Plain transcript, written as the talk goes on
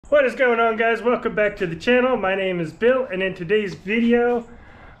What is going on, guys? Welcome back to the channel. My name is Bill, and in today's video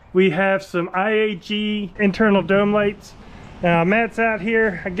we have some IAG internal dome lights. Now Matt's out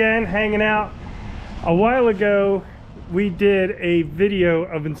here again hanging out. A while ago we did a video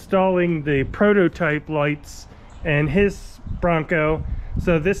of installing the prototype lights and his Bronco,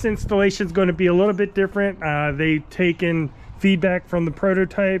 so this installation is going to be a little bit different. They've taken feedback from the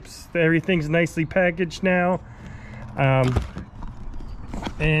prototypes. Everything's nicely packaged now.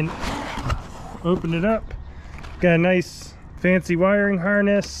 And open it up, got a nice fancy wiring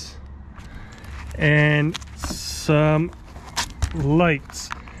harness and some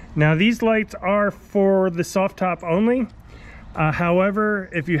lights. Now these lights are for the soft top only. However,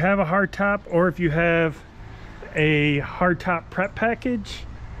 if you have a hard top or if you have a hard top prep package,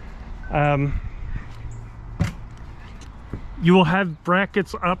 you will have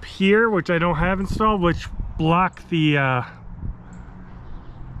brackets up here, which I don't have installed, which block the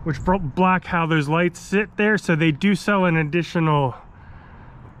block how those lights sit there. So they do sell an additional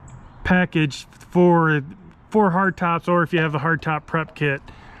package for hard tops, or if you have a hard top prep kit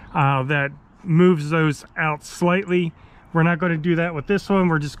that moves those out slightly. We're not going to do that with this one.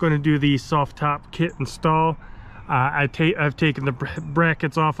 We're just going to do the soft top kit install. I've taken the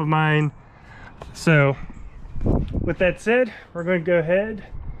brackets off of mine. So with that said, we're going to go ahead,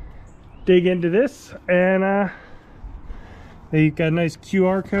 dig into this, and they've got a nice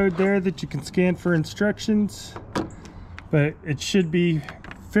QR code there that you can scan for instructions, but it should be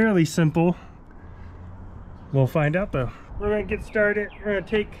fairly simple. We'll find out though. We're going to get started. We're going to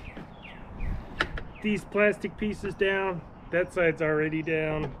take these plastic pieces down. That side's already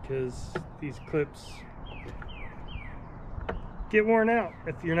down because these clips get worn out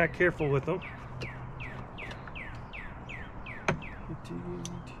if you're not careful with them.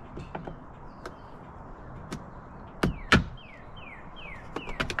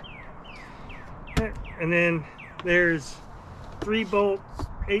 And then there's 3 bolts,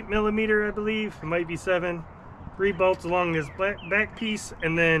 8mm I believe, it might be 7. 3 bolts along this back piece,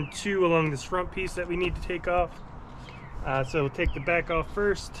 and then 2 along this front piece that we need to take off. So we'll take the back off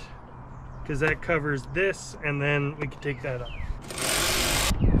first, because that covers this, and then we can take that off.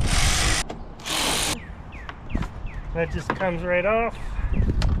 That just comes right off.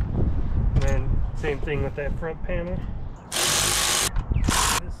 And then same thing with that front panel.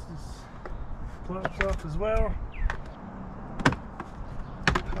 Plugs off as well.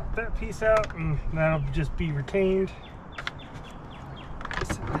 Pop that piece out, and that'll just be retained.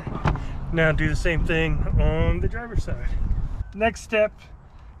 Now do the same thing on the driver's side. Next step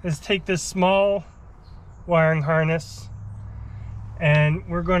is take this small wiring harness, and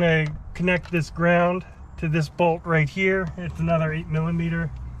we're going to connect this ground to this bolt right here. It's another 8mm.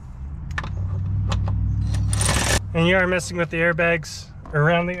 And you are messing with the airbags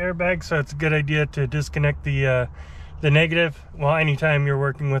around the airbag, so it's a good idea to disconnect the negative. Well, anytime you're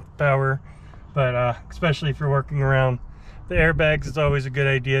working with power, but especially if you're working around the airbags, it's always a good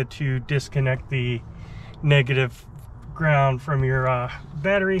idea to disconnect the negative ground from your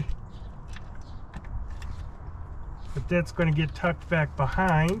battery. But that's going to get tucked back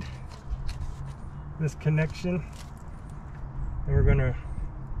behind this connection, and we're going to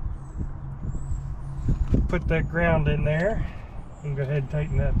put that ground in there. And go ahead and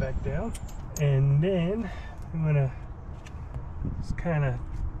tighten that back down, and then I'm gonna just kind of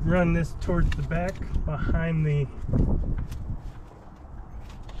run this towards the back behind the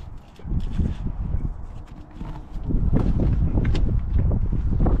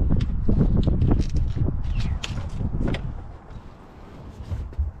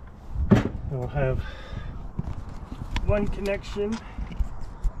we'll have one connection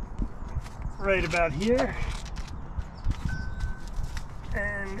right about here,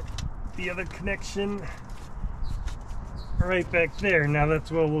 and the other connection right back there. Now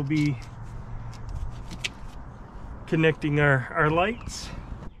that's where we'll be connecting our lights.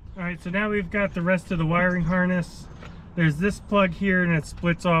 Alright, so now we've got the rest of the wiring harness. There's this plug here, and it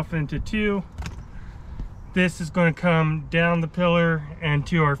splits off into 2. This is going to come down the pillar and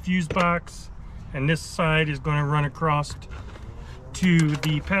to our fuse box, and this side is going to run across to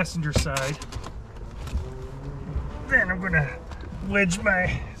the passenger side. Then I'm going to wedge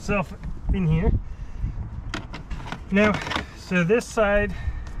myself in here. Now, so this side,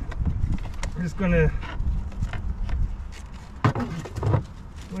 I'm just going to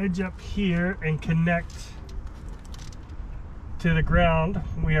wedge up here and connect to the ground.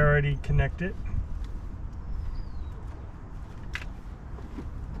 We already connected.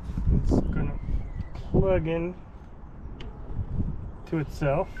 It's going to plug in to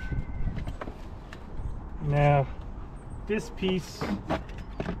itself. Now, this piece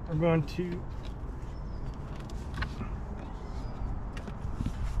we're going to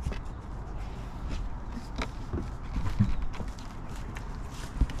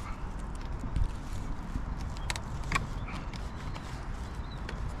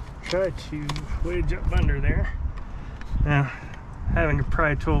try to wedge up under there. Now, having a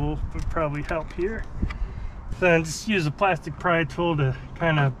pry tool would probably help here. So I just use a plastic pry tool to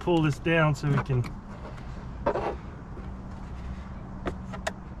kind of pull this down so we can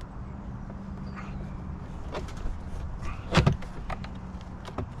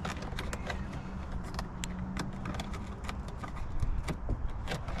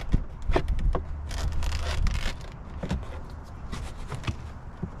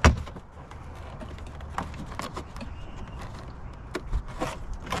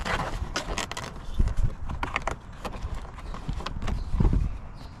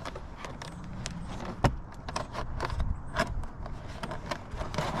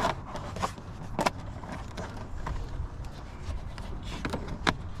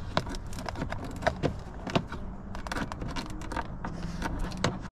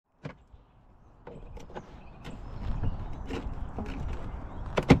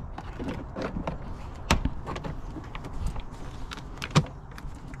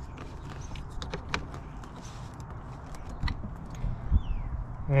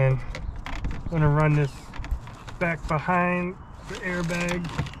and I'm going to run this back behind the airbag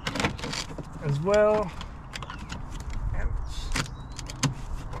as well. And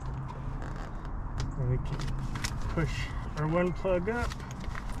we can push our one plug up.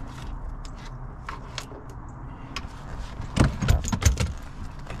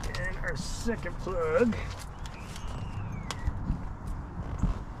 And our second plug.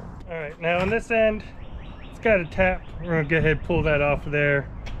 Alright, now on this end, it's got a tap. We're going to go ahead and pull that off of there.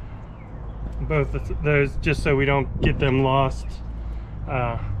 Both of those, just so we don't get them lost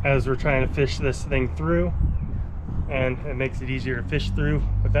as we're trying to fish this thing through, and it makes it easier to fish through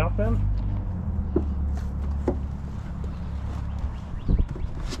without them.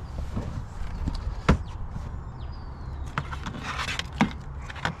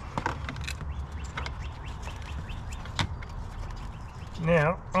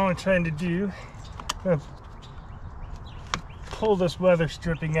 Now all I'm trying to do is pull this weather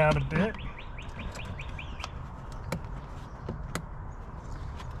stripping out a bit.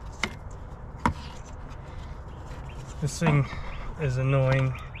 This thing is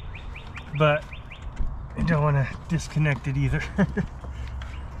annoying, but I don't want to disconnect it either.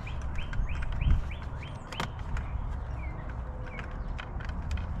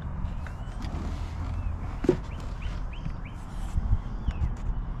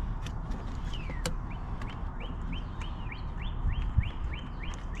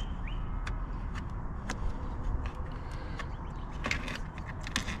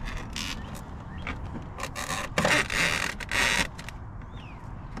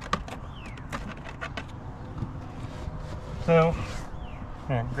 So,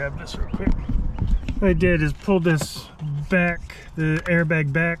 grab this real quick. What I did is pull this back, the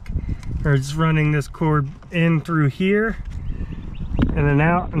airbag back, or just running this cord in through here and then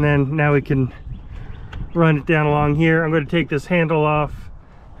out, and then now we can run it down along here. I'm going to take this handle off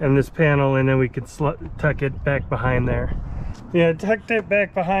and this panel, and then we can tuck it back behind there. Yeah, tucked it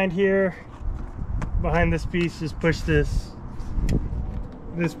back behind here, behind this piece. Just push this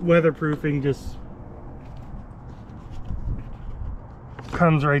weatherproofing just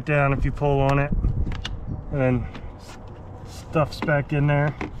comes right down if you pull on it, and then stuffs back in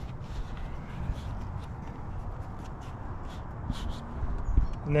there.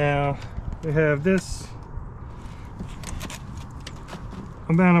 Now we have this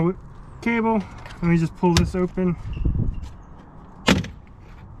amount of cable. Let me just pull this open.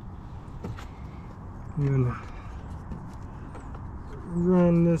 I'm gonna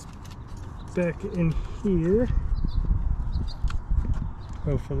run this back in here.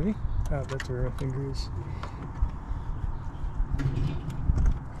 Hopefully. Oh, that's where our finger is.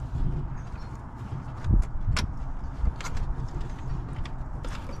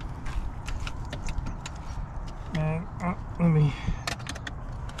 And let me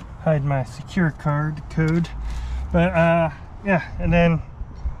hide my secure card code. But yeah, and then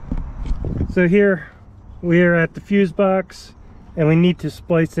so here we are at the fuse box, and we need to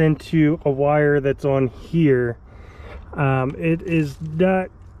splice into a wire that's on here. It is not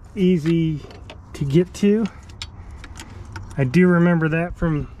easy to get to. I do remember that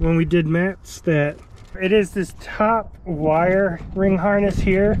from when we did mats, that it is this top wire ring harness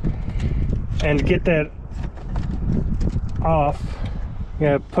here, and to get that off, you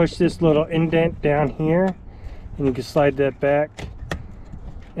gotta push this little indent down here, and you can slide that back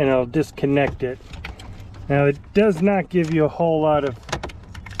and it'll disconnect it. Now it does not give you a whole lot of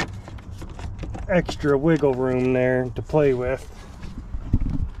extra wiggle room there to play with.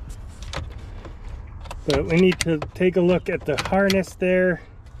 But we need to take a look at the harness there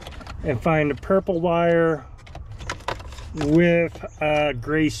and find a purple wire with a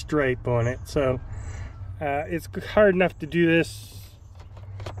gray stripe on it. So it's hard enough to do this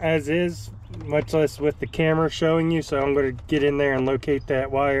as is, much less with the camera showing you. So I'm going to get in there and locate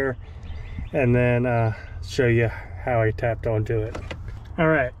that wire and then show you how I tapped onto it.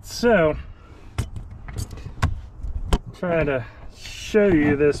 Alright, so try to show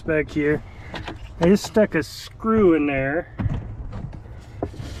you this back here. I just stuck a screw in there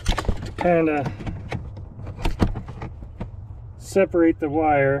to kind of separate the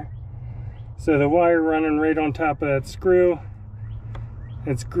wire. So the wire running right on top of that screw,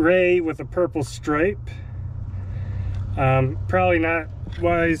 it's gray with a purple stripe. Probably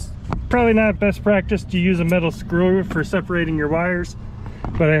not best practice to use a metal screw for separating your wires,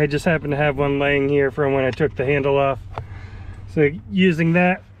 but I just happen to have one laying here from when I took the handle off. So using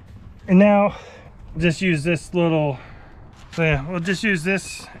that, and now just use this little, so yeah, we'll just use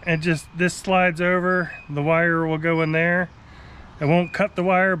this, and just this slides over, the wire will go in there. It won't cut the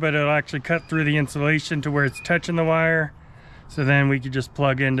wire, but it'll actually cut through the insulation to where it's touching the wire. So then we could just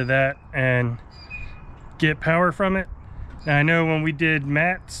plug into that and get power from it. Now I know when we did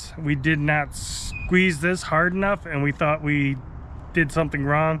mats, we did not squeeze this hard enough and we thought we did something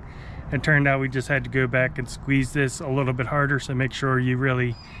wrong. It turned out we just had to go back and squeeze this a little bit harder, so make sure you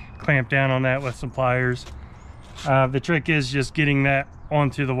really clamp down on that with some pliers. The trick is just getting that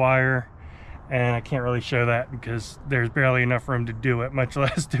onto the wire, and I can't really show that because there's barely enough room to do it, much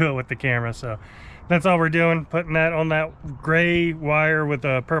less do it with the camera. So that's all we're doing, putting that on that gray wire with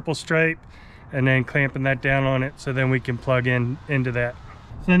a purple stripe and then clamping that down on it, so then we can plug into that.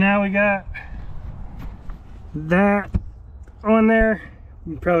 So now we got that on there.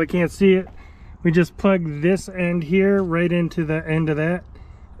 You probably can't see it. We just plug this end here right into the end of that,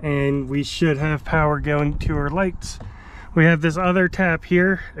 and we should have power going to our lights. We have this other tap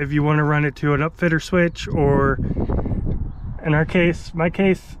here if you want to run it to an upfitter switch, or in our case, my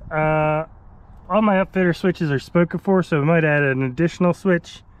case, all my upfitter switches are spoken for, so we might add an additional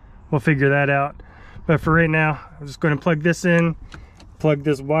switch. We'll figure that out. But for right now, I'm just going to plug this in, plug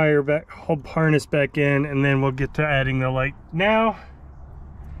this wire back, whole harness back in, and then we'll get to adding the light. Now,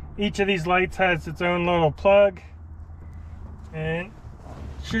 each of these lights has its own little plug, and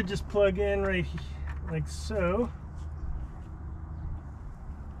should just plug in right here, like so.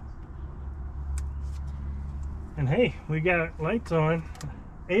 And hey, we got lights on,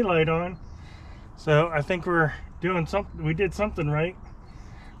 a light on. So I think we're doing something, we did something right.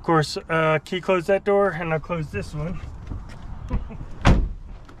 Of course, key close that door, and I'll close this one.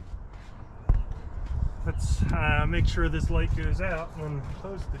 Let's make sure this light goes out when we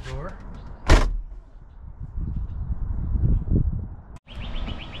close the door.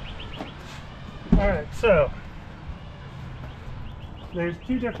 Alright, so there's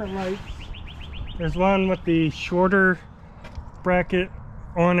two different lights. There's one with the shorter bracket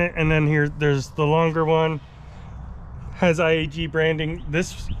on it, and then there's the longer one. Has IAG branding.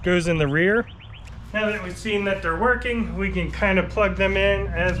 This goes in the rear. Now that we've seen that they're working, we can kind of plug them in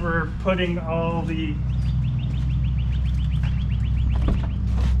as we're putting all the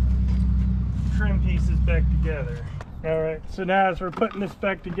trim pieces back together. All right, so now as we're putting this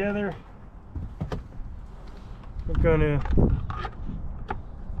back together, we're going to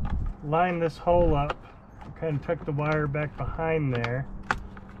line this hole up, kind of tuck the wire back behind there.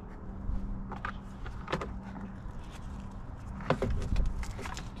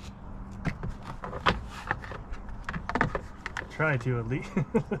 Try to at least.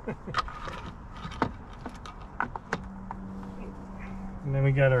 And then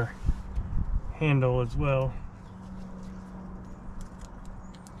we got our handle as well.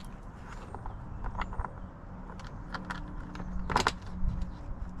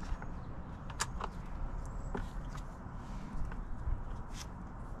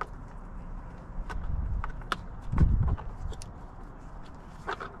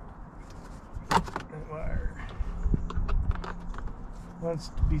 Wants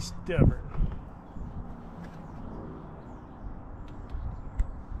to be stubborn.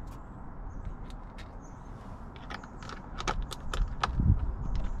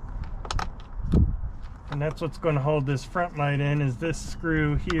 And that's what's going to hold this front light in, is this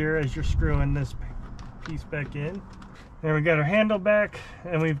screw here as you're screwing this piece back in. And we got our handle back,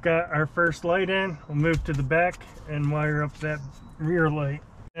 and we've got our first light in. We'll move to the back and wire up that rear light.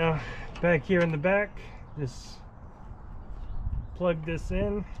 Now back here in the back, just plug this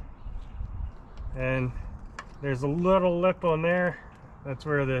in, and there's a little lip on there. That's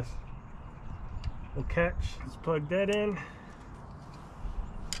where this will catch. Let's plug that in.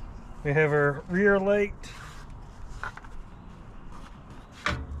 We have our rear light.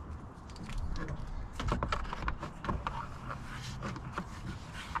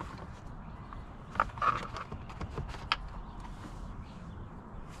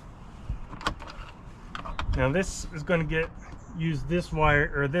 Now this is going to use this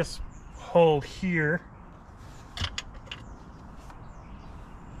wire, or this hole here.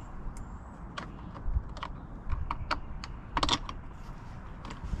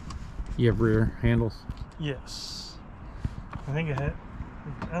 You have rear handles? Yes. I think I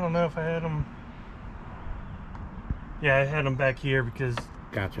don't know if I had them. Yeah, I had them back here because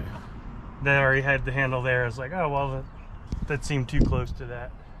gotcha. They already had the handle there. I was like, oh, well, that seemed too close to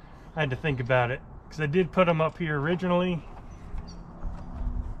that. I had to think about it. Because I did put them up here originally,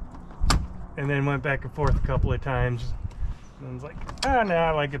 and then went back and forth a couple of times, and I was like, oh no,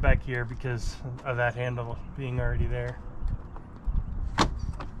 I like it back here because of that handle being already there.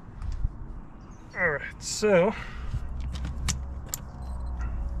 Alright, so,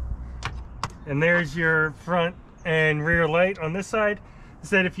 and there's your front and rear light on this side. I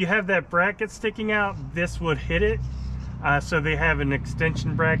said if you have that bracket sticking out, this would hit it. So they have an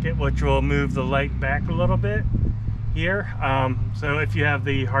extension bracket which will move the light back a little bit here. So if you have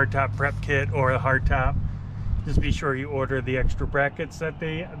the hardtop prep kit or a hardtop, just be sure you order the extra brackets that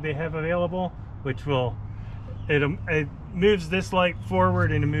they have available, which will, it moves this light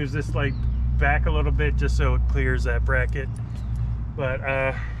forward and it moves this light back a little bit just so it clears that bracket. But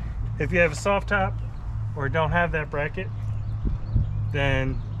if you have a soft top or don't have that bracket,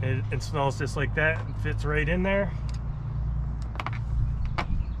 then it installs just like that and fits right in there.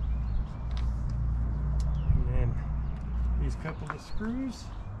 Couple of screws.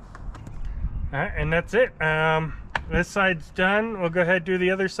 All right, and that's it. This side's done. We'll go ahead and do the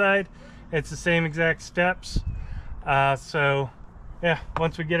other side. It's the same exact steps. So yeah,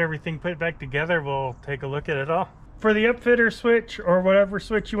 once we get everything put back together, we'll take a look at it all. For the upfitter switch or whatever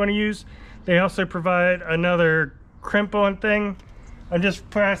switch you want to use, they also provide another crimp on thing. I'm just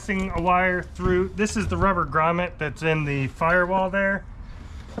passing a wire through. This is the rubber grommet that's in the firewall there.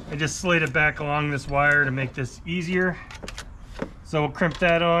 I just slid it back along this wire to make this easier. So we'll crimp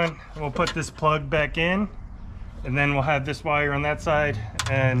that on, we'll put this plug back in, and then we'll have this wire on that side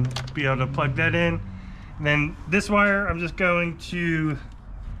and be able to plug that in. And then this wire, I'm just going to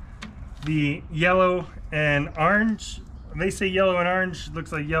the yellow and orange. They say yellow and orange,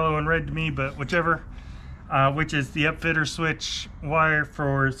 looks like yellow and red to me, but whichever, which is the upfitter switch wire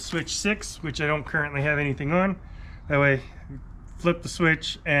for switch 6, which I don't currently have anything on. That way, flip the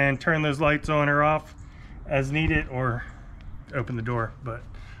switch and turn those lights on or off as needed, or open the door. But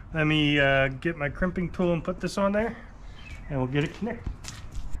let me get my crimping tool and put this on there, and we'll get it connected.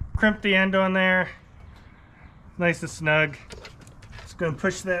 Crimp the end on there, nice and snug. Just gonna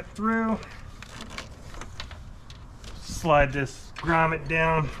push that through. Slide this grommet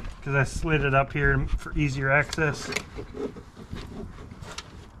down because I slid it up here for easier access.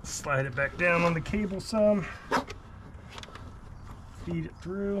 Slide it back down on the cable some. Feed it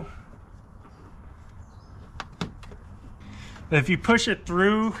through. If you push it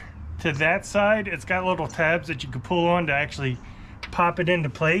through to that side, it's got little tabs that you can pull on to actually pop it into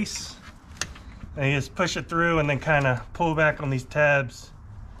place. And you just push it through and then kind of pull back on these tabs,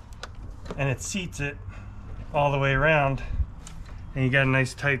 and it seats it all the way around. And you got a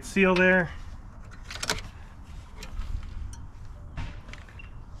nice tight seal there.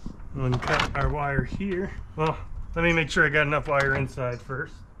 We'll cut our wire here. Well, let me make sure I got enough wire inside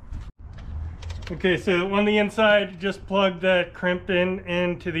first. Okay, so on the inside, just plug that crimp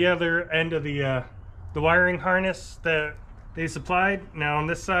into the other end of the wiring harness that they supplied. Now on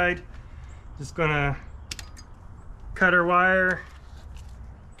this side, just gonna cut our wire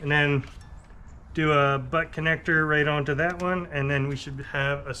and then do a butt connector right onto that one, and then we should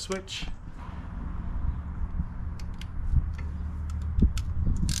have a switch.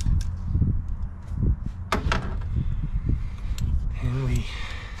 And we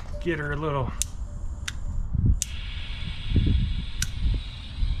get our little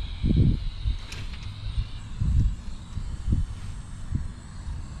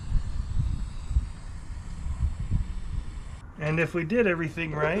and if we did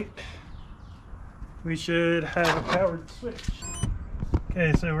everything right, we should have a powered switch.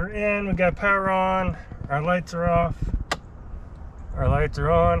 Okay, so we're in, we got power on, our lights are off, our lights are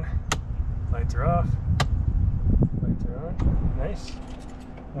on, lights are off, lights are on, nice.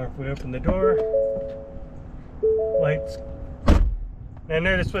 Or if we open the door, lights I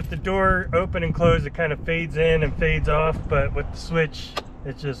noticed with the door open and closed, it kind of fades in and fades off, but with the switch,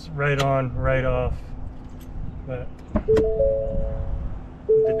 it's just right on, right off. But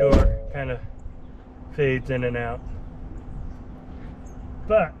the door kind of fades in and out.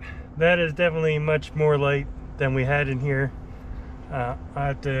 But that is definitely much more light than we had in here. I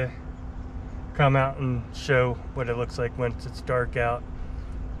have to come out and show what it looks like once it's dark out,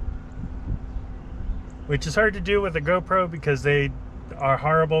 which is hard to do with a GoPro because they are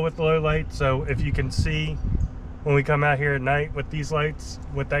horrible with low light. So if you can see when we come out here at night with these lights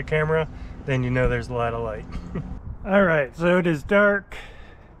with that camera, then you know there's a lot of light. All right, so it is dark.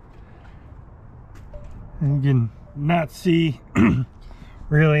 You can not see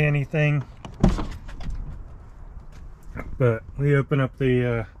really anything, but we open up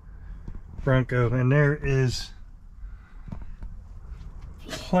the Bronco and there is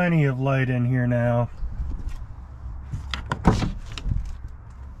plenty of light in here now.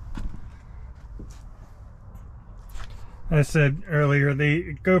 I said earlier,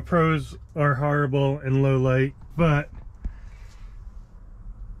 the GoPros are horrible in low light, but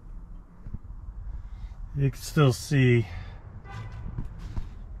you can still see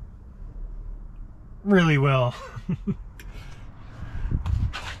really well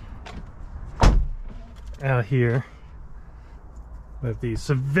out here with these.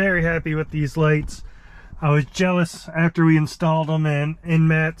 So very happy with these lights. I was jealous after we installed them in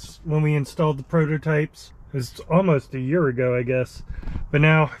Matt's when we installed the prototypes. It was almost a year ago, I guess, but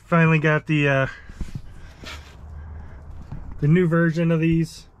now finally got the new version of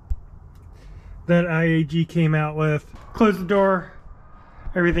these that IAG came out with. Close the door,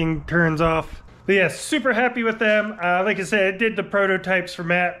 everything turns off. But yeah, super happy with them. Like I said, I did the prototypes for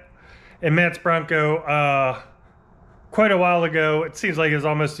Matt and Matt's Bronco quite a while ago. It seems like it was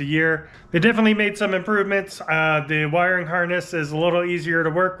almost a year. They definitely made some improvements. The wiring harness is a little easier to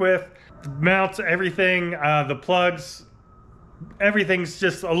work with. The mounts, everything, the plugs, everything's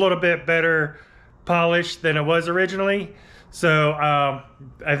just a little bit better polished than it was originally. So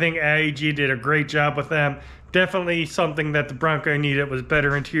I think IAG did a great job with them. Definitely something that the Bronco needed was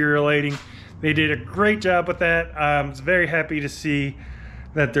better interior lighting. They did a great job with that. I was very happy to see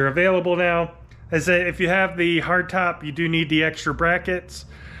that they're available now. As I said, if you have the hardtop, you do need the extra brackets.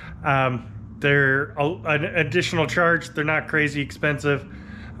 They're an additional charge. They're not crazy expensive.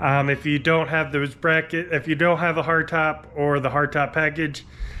 If you don't have those brackets, if you don't have a hardtop or the hardtop package,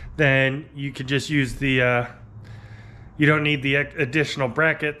 then you could just use the, you don't need the additional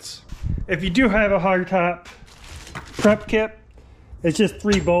brackets. If you do have a hardtop prep kit, it's just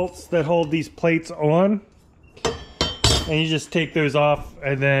 3 bolts that hold these plates on. And you just take those off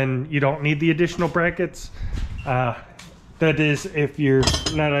and then you don't need the additional brackets. That is if you're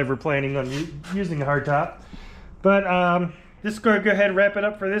not ever planning on using a hardtop. But just go ahead and wrap it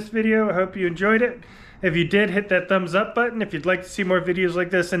up for this video. I hope you enjoyed it. If you did, hit that thumbs up button. If you'd like to see more videos like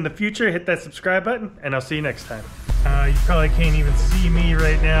this in the future, hit that subscribe button, and I'll see you next time. You probably can't even see me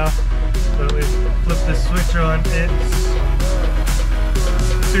right now, so let's flip this switch on. It's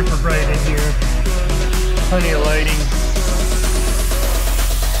super bright in here. Plenty of lighting.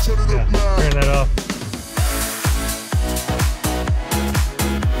 Yeah, turn that off.